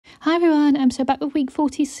Hi everyone, so back with week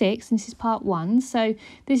 46 and this is part 1. So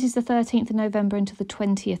this is the 13th of November until the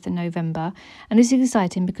 20th of November, and this is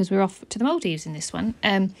exciting because we're off to the Maldives in this one.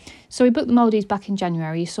 So we booked the Maldives back in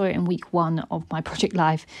January. You saw it in week 1 of my project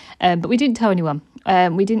live, but we didn't tell anyone.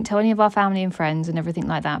 We didn't tell any of our family and friends and everything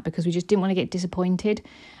like that because we just didn't want to get disappointed.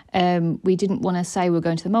 We didn't want to say we're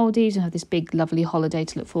going to the Maldives and have this big lovely holiday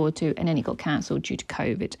to look forward to, and then it got cancelled due to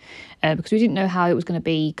COVID because we didn't know how it was going to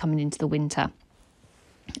be coming into the winter.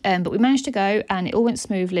 But we managed to go and it all went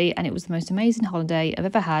smoothly and it was the most amazing holiday I've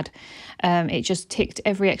ever had. It just ticked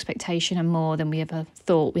every expectation and more than we ever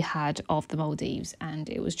thought we had of the Maldives, and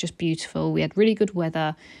it was just beautiful. We had really good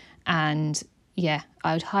weather, and yeah,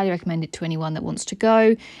 I would highly recommend it to anyone that wants to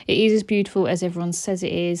go. It is as beautiful as everyone says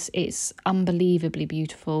it is. It's unbelievably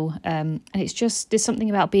beautiful, and it's just, there's something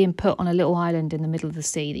about being put on a little island in the middle of the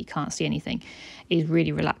sea that you can't see anything. It's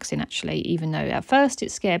really relaxing actually, even though at first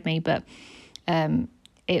it scared me, but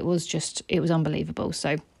it was unbelievable.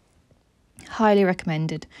 So highly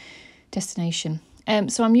recommended destination.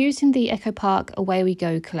 So I'm using the Echo Park Away We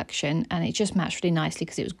Go collection, and it just matched really nicely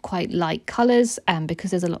because it was quite light colours, and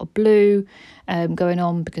because there's a lot of blue going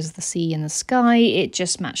on because of the sea and the sky, it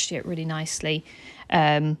just matched it really nicely.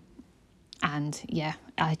 And yeah,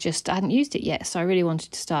 I hadn't used it yet, so I really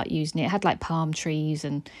wanted to start using it. It had like palm trees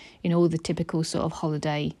and, you know, all the typical sort of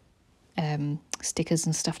holiday stickers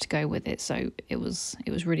and stuff to go with it, so it was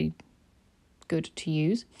really good to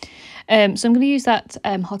use. So I'm going to use that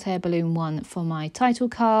hot air balloon one for my title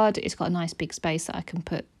card. It's got a nice big space that I can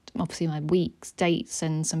put obviously my weeks, dates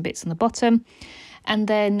and some bits on the bottom, and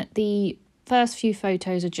then the first few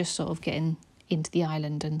photos are just sort of getting into the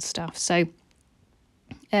island and stuff. So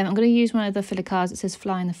I'm going to use one of the filler cards that says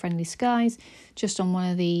Fly in the Friendly Skies just on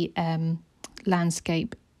one of the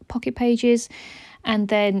landscape pocket pages, and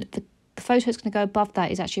then the photo that's going to go above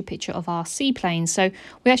that is actually a picture of our seaplane. So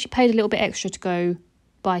we actually paid a little bit extra to go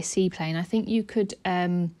by seaplane. I think you could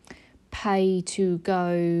pay to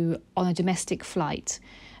go on a domestic flight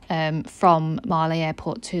from Marley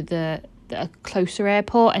Airport to a closer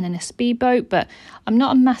airport and then a speedboat, but I'm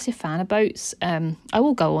not a massive fan of boats. I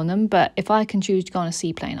will go on them, but if I can choose to go on a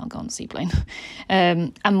seaplane, I'll go on a seaplane.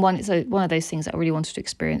 And it's one of those things that I really wanted to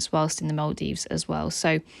experience whilst in the Maldives as well.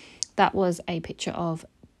 So that was a picture of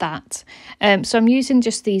that. So I'm using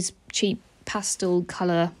just these cheap pastel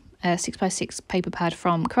colour 6x6 paper pad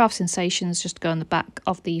from Craft Sensations just to go on the back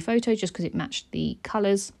of the photo, just because it matched the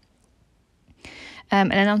colours. And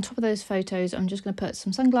then on top of those photos, I'm just going to put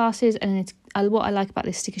some sunglasses, and what I like about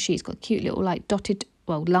this sticker sheet, it's got cute little like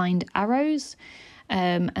lined arrows,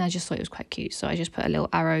 and I just thought it was quite cute, so I just put a little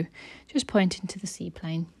arrow just pointing to the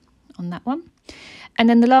seaplane on that one. And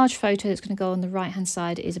then the large photo that's going to go on the right hand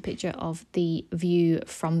side is a picture of the view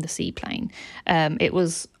from the seaplane. It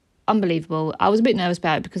was unbelievable. I was a bit nervous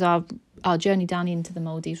about it because our journey down into the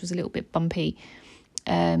Maldives was a little bit bumpy,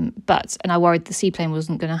 and I worried the seaplane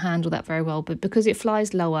wasn't going to handle that very well, but because it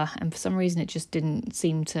flies lower and for some reason it just didn't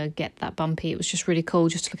seem to get that bumpy, it was just really cool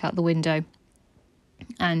just to look out the window.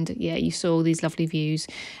 And yeah, you saw all these lovely views,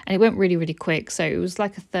 and it went really, really quick. So it was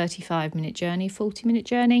like a 35-minute journey, 40-minute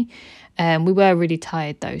journey. We were really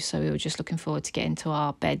tired though, so we were just looking forward to getting to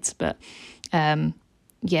our beds. But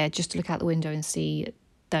yeah, just to look out the window and see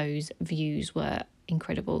those views were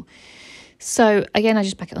incredible. So again, I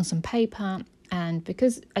just pack it on some paper, and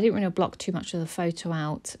because I didn't want to block too much of the photo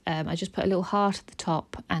out, I just put a little heart at the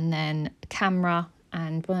top, and then a camera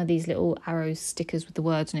and one of these little arrow stickers with the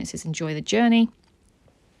words on it says "Enjoy the journey,"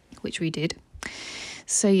 which we did.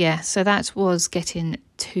 So yeah, so that was getting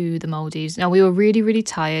to the Maldives. Now we were really, really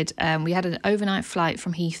tired. We had an overnight flight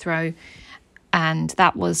from Heathrow, and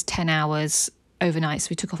that was 10 hours overnight. So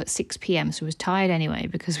we took off at 6 p.m. So we was tired anyway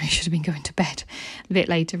because we should have been going to bed a bit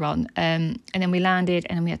later on. And then we landed,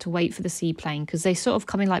 and then we had to wait for the seaplane because they sort of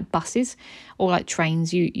come in like buses or like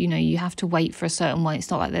trains. You know, you have to wait for a certain one.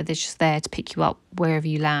 It's not like they're just there to pick you up wherever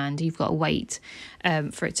you land. You've got to wait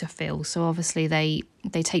for it to fill. So obviously they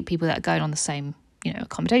take people that are going on the same, you know,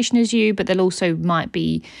 accommodation as you, but there also might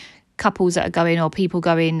be couples that are going, or people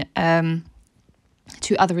going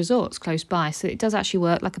to other resorts close by. So it does actually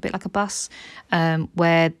work like a bit like a bus,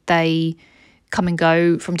 where they come and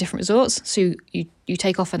go from different resorts. So you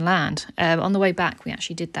take off and land. On the way back, we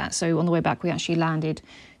actually did that. So on the way back, we actually landed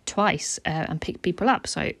twice and picked people up.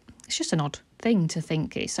 So it's just an odd thing to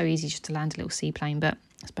think it's so easy just to land a little seaplane, but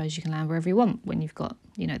I suppose you can land wherever you want when you've got,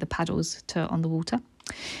 you know, the paddles on the water.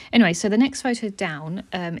 Anyway, so the next photo down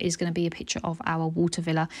is going to be a picture of our water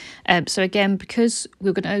villa. So again, because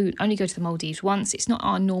we're going to only go to the Maldives once, it's not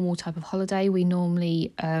our normal type of holiday. We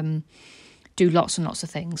normally do lots and lots of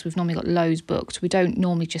things. We've normally got loads booked. We don't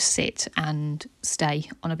normally just sit and stay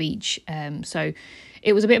on a beach. So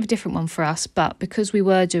it was a bit of a different one for us, but because we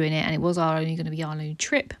were doing it and it was only going to be our only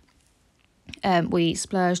trip, we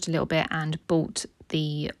splurged a little bit and bought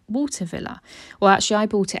the water villa. Well, actually, I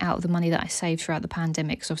bought it out of the money that I saved throughout the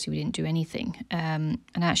pandemic, because obviously we didn't do anything. And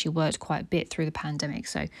I actually worked quite a bit through the pandemic.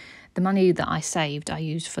 So the money that I saved, I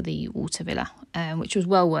used for the water villa, which was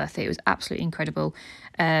well worth it. It was absolutely incredible.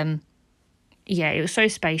 Yeah, it was so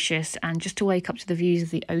spacious, and just to wake up to the views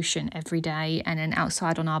of the ocean every day, and then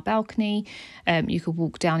outside on our balcony, you could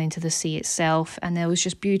walk down into the sea itself, and there was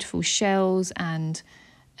just beautiful shells and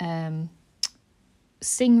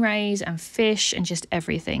stingrays and fish and just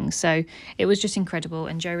everything. So it was just incredible,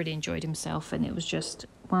 and Joe really enjoyed himself, and it was just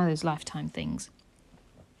one of those lifetime things.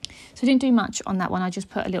 So I didn't do much on that one. I just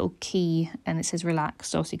put a little key, and it says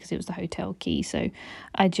relaxed, obviously because it was the hotel key. So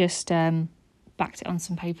I just backed it on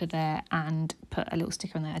some paper there and put a little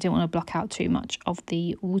sticker on there. I didn't want to block out too much of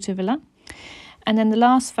the water villa. And then the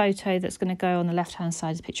last photo that's going to go on the left hand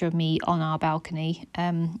side is a picture of me on our balcony.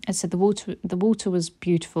 As I said, the water was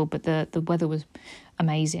beautiful, but the weather was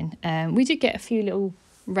amazing. We did get a few little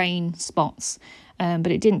rain spots, but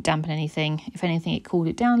it didn't dampen anything. If anything, it cooled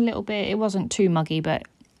it down a little bit. It wasn't too muggy, but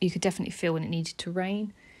you could definitely feel when it needed to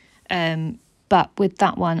rain. But with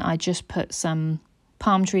that one, I just put some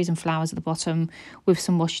palm trees and flowers at the bottom with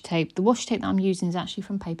some washi tape. The washi tape that I'm using is actually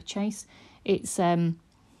from Paper Chase. It's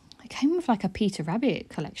it came with like a Peter Rabbit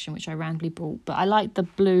collection, which I randomly bought, but I like the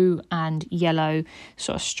blue and yellow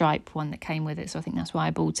sort of stripe one that came with it, so I think that's why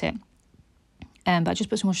I bought it. But I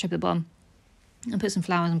just put some washi tape at the bottom and put some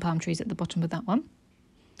flowers and palm trees at the bottom of that one.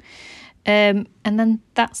 And then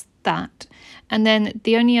that's that. And then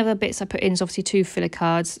the only other bits I put in is obviously 2 filler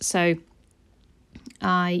cards. So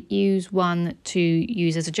I use one to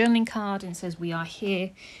use as a journaling card, and it says "We are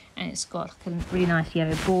here," and it's got like a really nice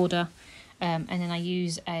yellow border. And then I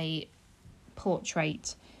use a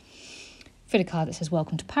portrait filler card that says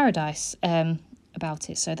 "Welcome to Paradise" about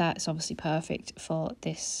it. So that's obviously perfect for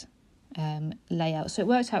this layout. So it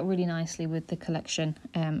worked out really nicely with the collection,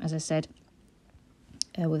 as I said,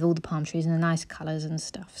 with all the palm trees and the nice colours and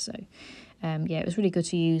stuff. So yeah, it was really good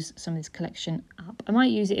to use some of this collection up. I might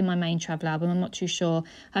use it in my main travel album. I'm not too sure.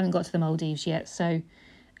 I haven't got to the Maldives yet, so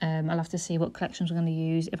I'll have to see what collections I'm going to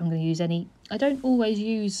use, if I'm going to use any. I don't always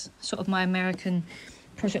use sort of my American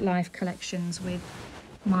Project Life collections with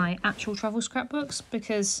my actual travel scrapbooks,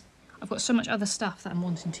 because I've got so much other stuff that I'm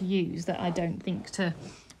wanting to use that I don't think to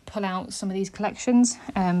pull out some of these collections,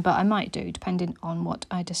 but I might do, depending on what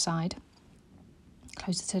I decide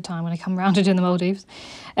closer to the time when I come around to doing the Maldives.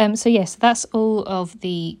 So yes, that's all of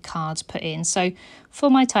the cards put in. So for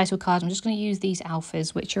my title card, I'm just going to use these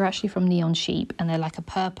alphas, which are actually from Neon Sheep, and they're like a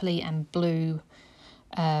purpley and blue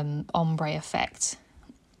ombre effect.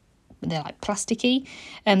 They're like plasticky,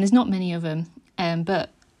 and there's not many of them,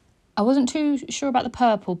 but I wasn't too sure about the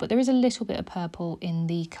purple, but there is a little bit of purple in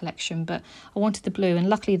the collection, but I wanted the blue, and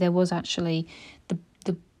luckily there was actually the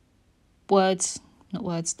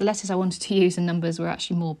the letters I wanted to use and numbers were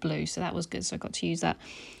actually more blue, so that was good, so I got to use that.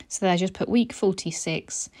 So then I just put week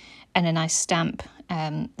 46, and then I stamp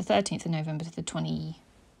the 13th of November to the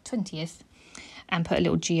 20th, and put a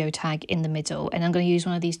little geotag in the middle, and I'm going to use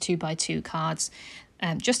one of these 2x2 cards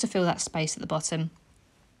just to fill that space at the bottom,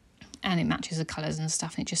 and it matches the colours and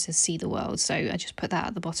stuff, and it just says "See the World," so I just put that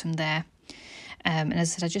at the bottom there. And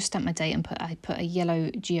as I said, I just stamped my date and I put a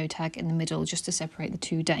yellow geotag in the middle just to separate the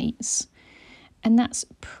 2 dates. And that's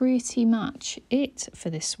pretty much it for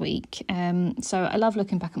this week. So I love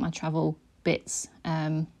looking back at my travel bits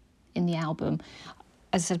in the album.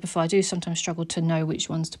 As I said before, I do sometimes struggle to know which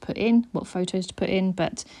ones to put in, what photos to put in,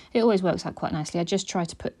 but it always works out quite nicely. I just try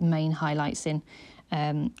to put the main highlights in,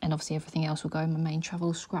 and obviously everything else will go in my main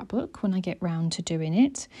travel scrapbook when I get round to doing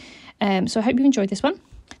it. So I hope you enjoyed this one.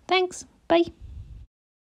 Thanks. Bye.